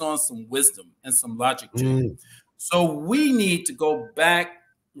pass on some wisdom and some logic to you. So we need to go back,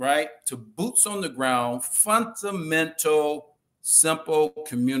 right, to boots on the ground, fundamental, simple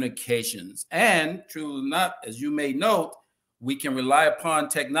communications. And truly not, as you may note, we can rely upon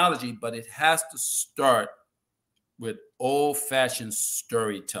technology, but it has to start with old-fashioned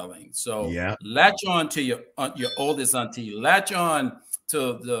storytelling. So latch on to your oldest auntie, latch on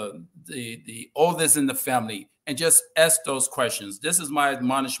to the oldest in the family, and just ask those questions. This is my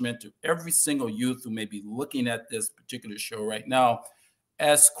admonishment to every single youth who may be looking at this particular show right now.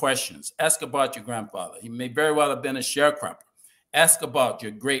 Ask questions. Ask about your grandfather. He may very well have been a sharecropper. Ask about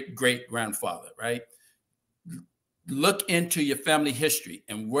your great-great-grandfather, right? Look into your family history,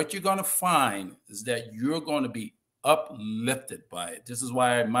 and what you're going to find is that you're going to be uplifted by it. This is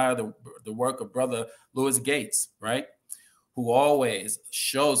why I admire the work of Brother Louis Gates, right? Who always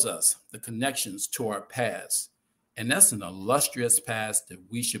shows us the connections to our past. And that's an illustrious past that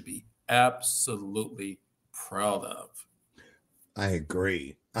we should be absolutely proud of. I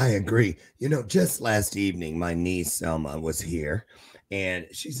agree. I agree. You know, just last evening, my niece Selma was here, and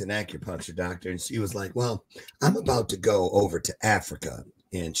she's an acupuncture doctor. And she was like, well, I'm about to go over to Africa,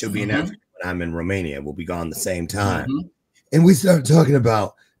 and she'll be in Africa when I'm in Romania. We'll be gone the same time. And we started talking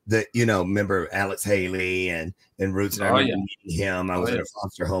about the, you know, remember Alex Haley and Roots, and I remember meeting him. I was in a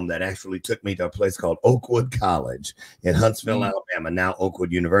foster home that actually took me to a place called Oakwood College in Huntsville, Alabama, now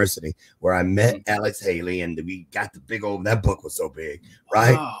Oakwood University, where I met Alex Haley, and we got the big old, that book was so big,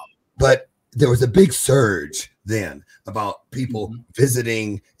 right? Wow. But there was a big surge then about people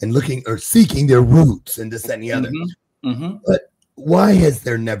visiting and looking or seeking their roots and this, that, and the other. But why has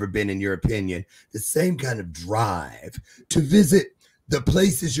there never been, in your opinion, the same kind of drive to visit the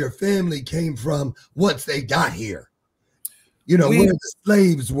places your family came from once they got here? You know, where the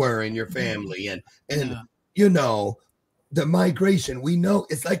slaves were in your family, and you know, the migration. We know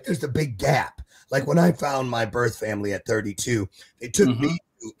it's like there's a big gap. Like when I found my birth family at 32, they took me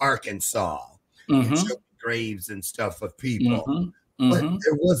to Arkansas and showed me graves and stuff of people. But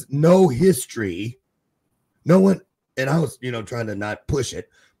there was no history. No one, and I was, you know, trying to not push it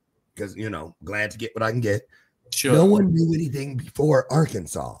because, you know, glad to get what I can get. Sure. No one knew anything before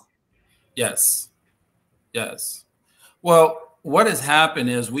Arkansas. Yes. Yes. Well, what has happened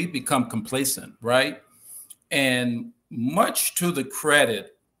is we've become complacent, right? And much to the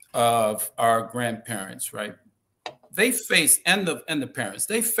credit of our grandparents, right? They faced, and the parents,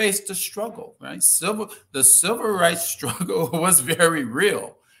 they faced the struggle, right? The civil rights struggle was very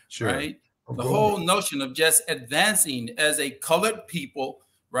real, right? The whole notion of just advancing as a colored people,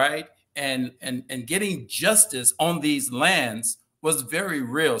 right? And getting justice on these lands was very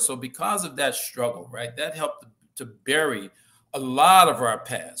real. So because of that struggle, right, that helped to bury a lot of our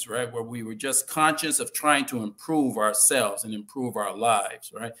past, right, where we were just conscious of trying to improve ourselves and improve our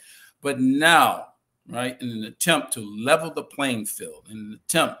lives, right? But now, right, in an attempt to level the playing field, in an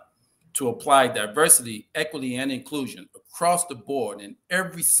attempt to apply diversity, equity, and inclusion across the board in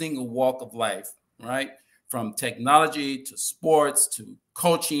every single walk of life, right, from technology to sports to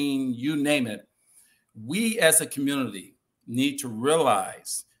coaching, you name it, we as a community need to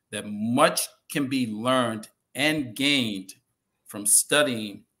realize that much can be learned and gained from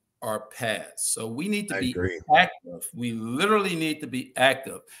studying our past. So we need to be active. We literally need to be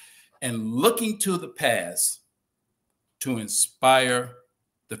active and looking to the past to inspire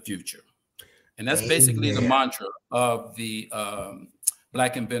the future. And that's basically the mantra of the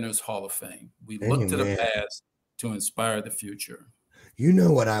Black Inventors Hall of Fame. We look to the past to inspire the future. You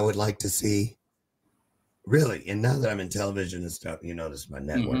know what I would like to see? Really, and now that I'm in television and stuff, you notice my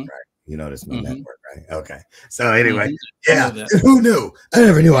network, right? You notice my network, right? Okay. So anyway, who knew? I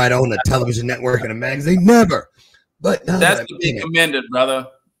never knew I'd own a television network and a magazine. Never. But now that's to be commended, brother.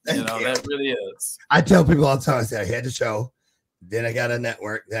 You know, that really is. I tell people all the time, I say I had the show, then I got a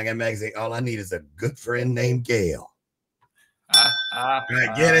network, then I got a magazine. All I need is a good friend named Gail.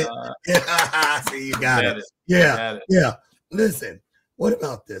 I get it. Yeah, see, you got it. Yeah. Listen, what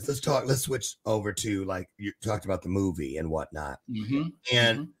about this? Let's switch over to, like, you talked about the movie and whatnot.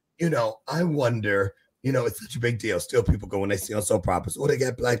 And, you know, I wonder, you know, it's such a big deal. Still people go when they see on soap operas, oh, they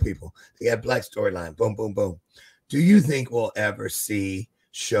got black people. They got black storyline. Boom, boom, boom. Do you think we'll ever see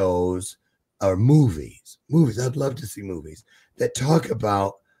shows or movies? I'd love to see movies that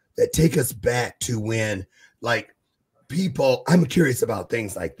take us back to when, like, people, I'm curious about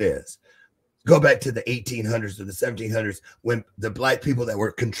things like this. Go back to the 1800s or the 1700s when the black people that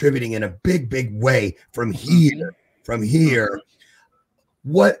were contributing in a big, big way from here,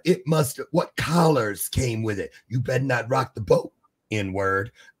 what collars came with it. You better not rock the boat,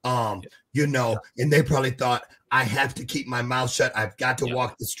 N-word. You know, and they probably thought, I have to keep my mouth shut. I've got to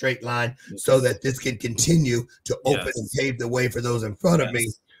walk the straight line so that this can continue to open and pave the way for those in front of me.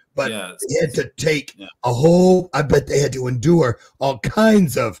 But they had to take I bet they had to endure all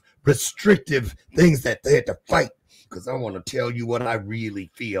kinds of restrictive things that they had to fight. Because I want to tell you what I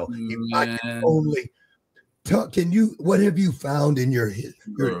really feel. If I can only talk, what have you found in your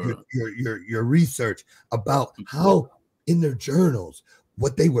research about how in their journals,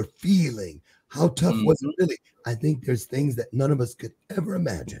 what they were feeling, how tough was it really? I think there's things that none of us could ever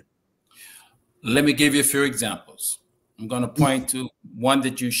imagine. Let me give you a few examples. I'm going to point to one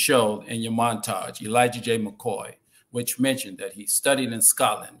that you showed in your montage, Elijah J. McCoy, which mentioned that he studied in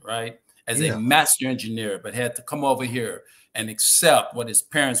Scotland, right, as a master engineer, but had to come over here and accept what his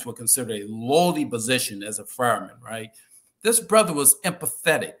parents would consider a lowly position as a fireman, right? This brother was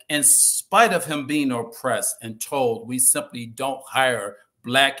empathetic in spite of him being oppressed and told, we simply don't hire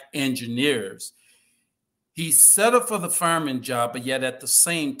black engineers. He settled for the fireman job, but yet at the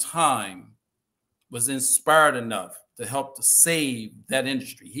same time was inspired enough to help to save that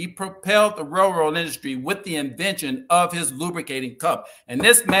industry. He propelled the railroad industry with the invention of his lubricating cup. And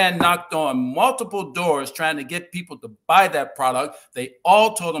this man knocked on multiple doors trying to get people to buy that product. They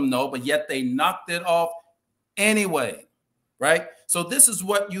all told him no, but yet they knocked it off anyway, right? So this is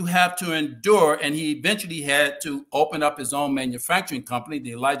what you have to endure. And he eventually had to open up his own manufacturing company,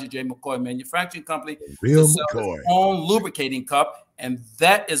 the Elijah J. McCoy Manufacturing Company, to sell his own lubricating cup. And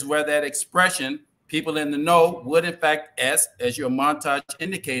that is where that expression, people in the know, would in fact ask, as your montage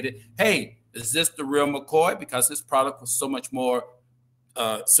indicated, hey, is this the real McCoy? Because this product was so much more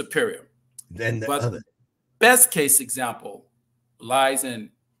superior than the other. Best case example lies in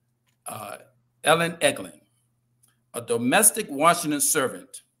Ellen Eglin, a domestic Washington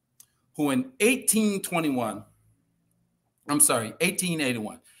servant who in 1881,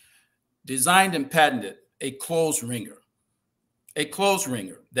 designed and patented a clothes wringer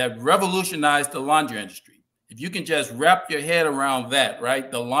that revolutionized the laundry industry. If you can just wrap your head around that,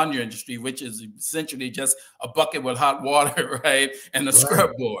 right? The laundry industry, which is essentially just a bucket with hot water, right? And a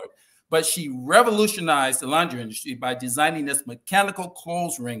scrub board. But she revolutionized the laundry industry by designing this mechanical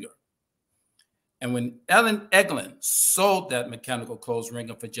clothes wringer. And when Ellen Eglin sold that mechanical clothes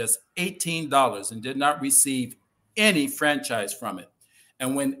wringer for just $18 and did not receive any franchise from it,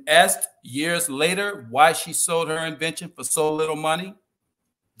 and when asked years later why she sold her invention for so little money,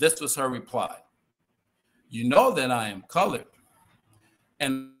 this was her reply. You know that I am colored,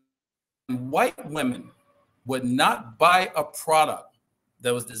 and white women would not buy a product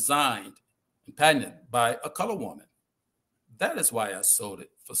that was designed and patented by a colored woman. That is why I sold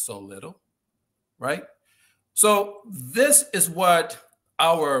it for so little, right? So this is what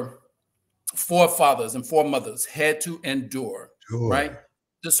our forefathers and foremothers had to endure, right?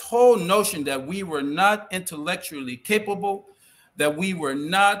 This whole notion that we were not intellectually capable, that we were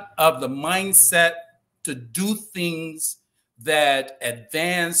not of the mindset to do things that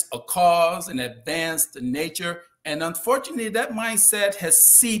advance a cause and advance the nature. And unfortunately, that mindset has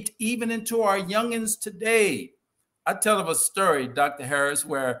seeped even into our youngins today. I tell of a story, Dr. Harris,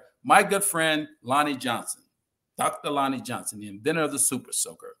 where my good friend, Lonnie Johnson, Dr. Lonnie Johnson, the inventor of the Super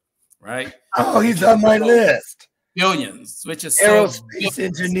Soaker, right? Oh, he's on my list. Billions, which is aerospace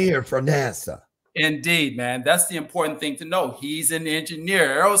engineer for NASA. Indeed, man. That's the important thing to know. He's an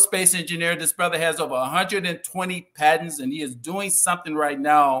engineer, aerospace engineer. This brother has over 120 patents, and he is doing something right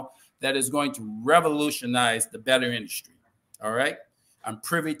now that is going to revolutionize the battery industry. All right. I'm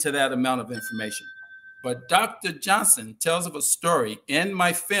privy to that amount of information. But Dr. Johnson tells of a story in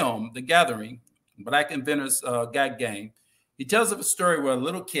my film, The Gathering, Black Inventors Gag Game. He tells of a story where a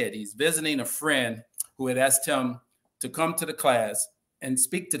little kid, he's visiting a friend who had asked him to come to the class and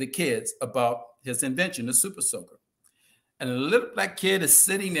speak to the kids about his invention, the Super Soaker. And a little black kid is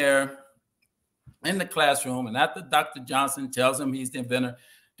sitting there in the classroom, and after Dr. Johnson tells him he's the inventor,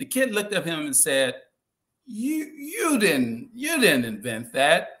 the kid looked at him and said, you didn't invent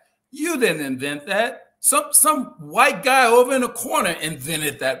that. You didn't invent that. Some white guy over in the corner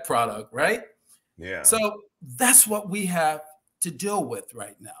invented that product, right? Yeah. So that's what we have to deal with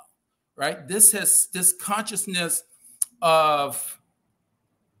right now, right? This consciousness of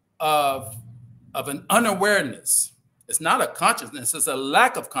an unawareness. It's not a consciousness, it's a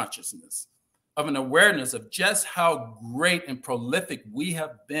lack of consciousness, of an awareness of just how great and prolific we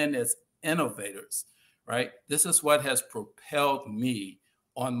have been as innovators, right? This is what has propelled me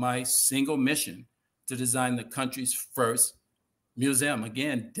on my single mission to design the country's first museum,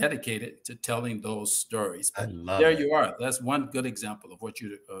 again, dedicated to telling those stories. I love there it. you are. That's one good example of what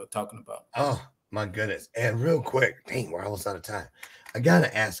you're talking about. Oh, my goodness. And real quick, dang, we're almost out of time. I got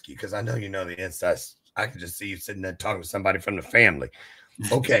to ask you, because I know you know the insights. I can just see you sitting there talking to somebody from the family.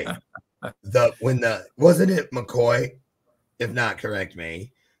 Okay. Wasn't it McCoy? If not, correct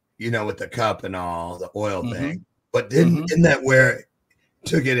me, you know, with the cup and all, the oil thing. But isn't that where it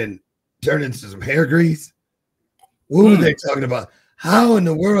took it and turned into some hair grease? What were they talking about? How in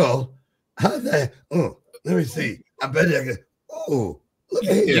the world? How that? Oh, let me see. I bet I could. Oh, look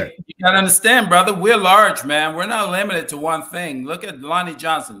at here. You got to understand, brother, we're large, man. We're not limited to one thing. Look at Lonnie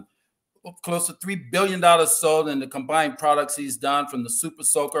Johnson. Close to $3 billion sold in the combined products he's done, from the Super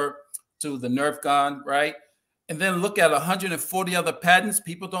Soaker to the Nerf gun, right? And then look at 140 other patents.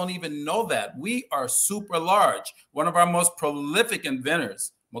 People don't even know that. We are super large. One of our most prolific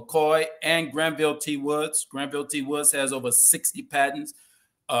inventors, McCoy and Granville T. Woods. Granville T. Woods has over 60 patents.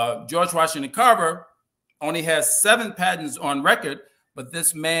 George Washington Carver only has 7 patents on record, but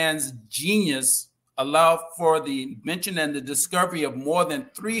this man's genius allowed for the invention and the discovery of more than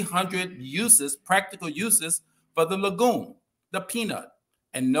 300 uses, practical uses, for the legume, the peanut.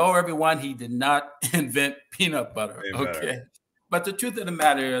 And no, everyone, he did not invent peanut butter, okay? But the truth of the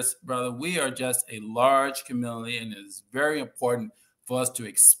matter is, brother, we are just a large community, and it is very important for us to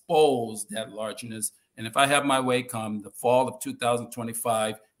expose that largeness. And if I have my way, come the fall of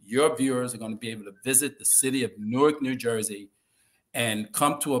 2025, your viewers are going to be able to visit the city of Newark, New Jersey, and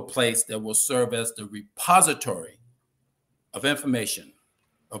come to a place that will serve as the repository of information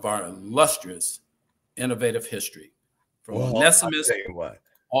of our illustrious, innovative history. From Onesimus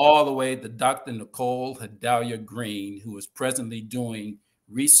all the way to Dr. Nicole Hadalia Green, who is presently doing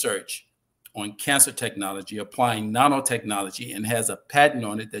research on cancer technology, applying nanotechnology, and has a patent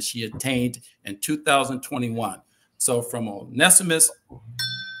on it that she attained in 2021. So from Onesimus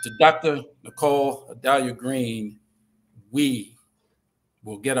to Dr. Nicole Hadalia Green, we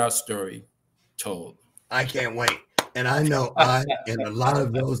will get our story told. I can't wait. And I know I and a lot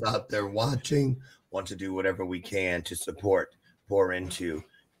of those out there watching want to do whatever we can to support, pour into,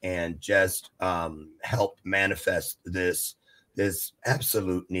 and just help manifest this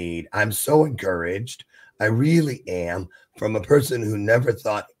absolute need. I'm so encouraged. I really am, from a person who never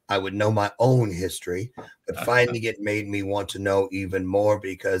thought I would know my own history, but finding it made me want to know even more,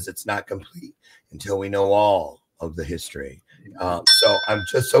 because it's not complete until we know all of the history. So I'm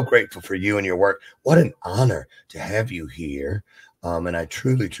just so grateful for you and your work. What an honor to have you here. And I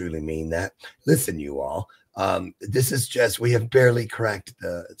truly, truly mean that. Listen, you all, this is just, we have barely cracked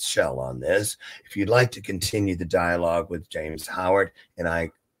the shell on this. If you'd like to continue the dialogue with James Howard, and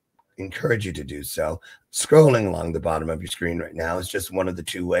I encourage you to do so, scrolling along the bottom of your screen right now is just one of the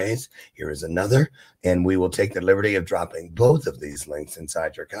 2 ways. Here is another, and we will take the liberty of dropping both of these links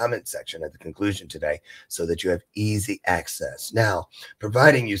inside your comment section at the conclusion today, so that you have easy access. Now,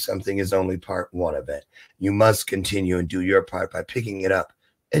 providing you something is only part 1 of it. You must continue and do your part by picking it up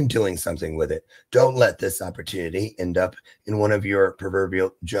and doing something with it. Don't let this opportunity end up in one of your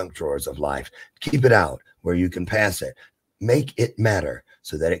proverbial junk drawers of life. Keep it out where you can pass it. Make it matter,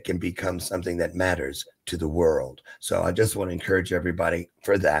 so that it can become something that matters to the world. So I just want to encourage everybody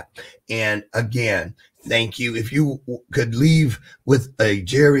for that. And again, thank you. If you could leave with a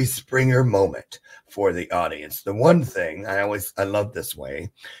Jerry Springer moment for the audience. The one thing I love this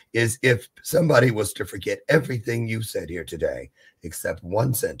way is, if somebody was to forget everything you said here today, except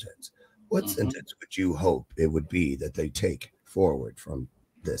one sentence, what sentence would you hope it would be that they take forward from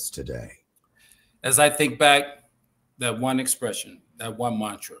this today? As I think back, that one expression, that one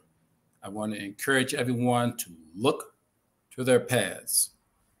mantra, I want to encourage everyone to look to their paths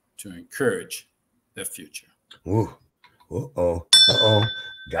to encourage their future. Ooh.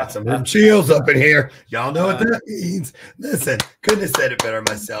 Got some chills up in here. Y'all know what that means. Listen, couldn't have said it better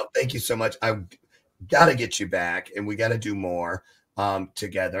myself. Thank you so much. I got to get you back, and we got to do more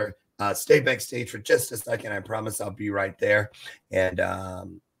together. Stay backstage for just a second. I promise I'll be right there. And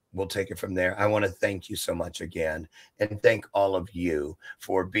we'll take it from there. I want to thank you so much again, and thank all of you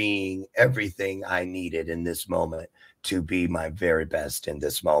for being everything I needed in this moment to be my very best in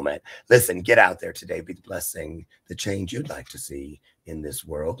this moment. Listen, get out there today, be the blessing, the change you'd like to see in this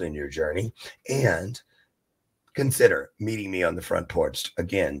world, in your journey, and consider meeting me on the front porch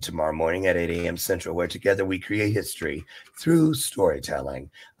again tomorrow morning at 8 a.m. Central, where together we create history through storytelling.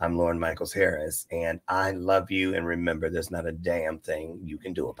 I'm Lauren Michaels Harris, and I love you. And remember, there's not a damn thing you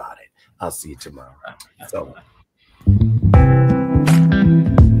can do about it. I'll see you tomorrow. So.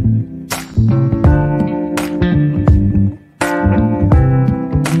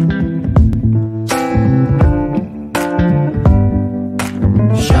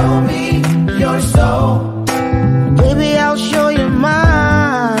 Show me your soul. Baby, I'll show you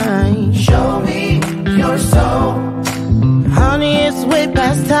mine. Show me your soul. Honey, it's way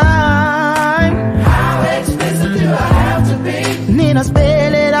past time. How expensive do I have to be? Need I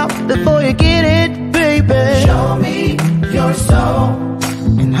spell it out before you get it, baby? Show me your soul.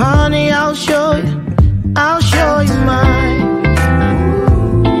 And honey, I'll show you mine. I'll show you mine.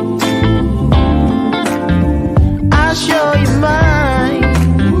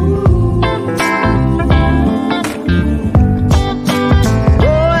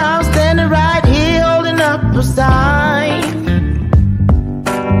 Sign,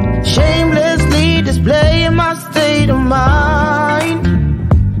 shamelessly displaying my state of mind.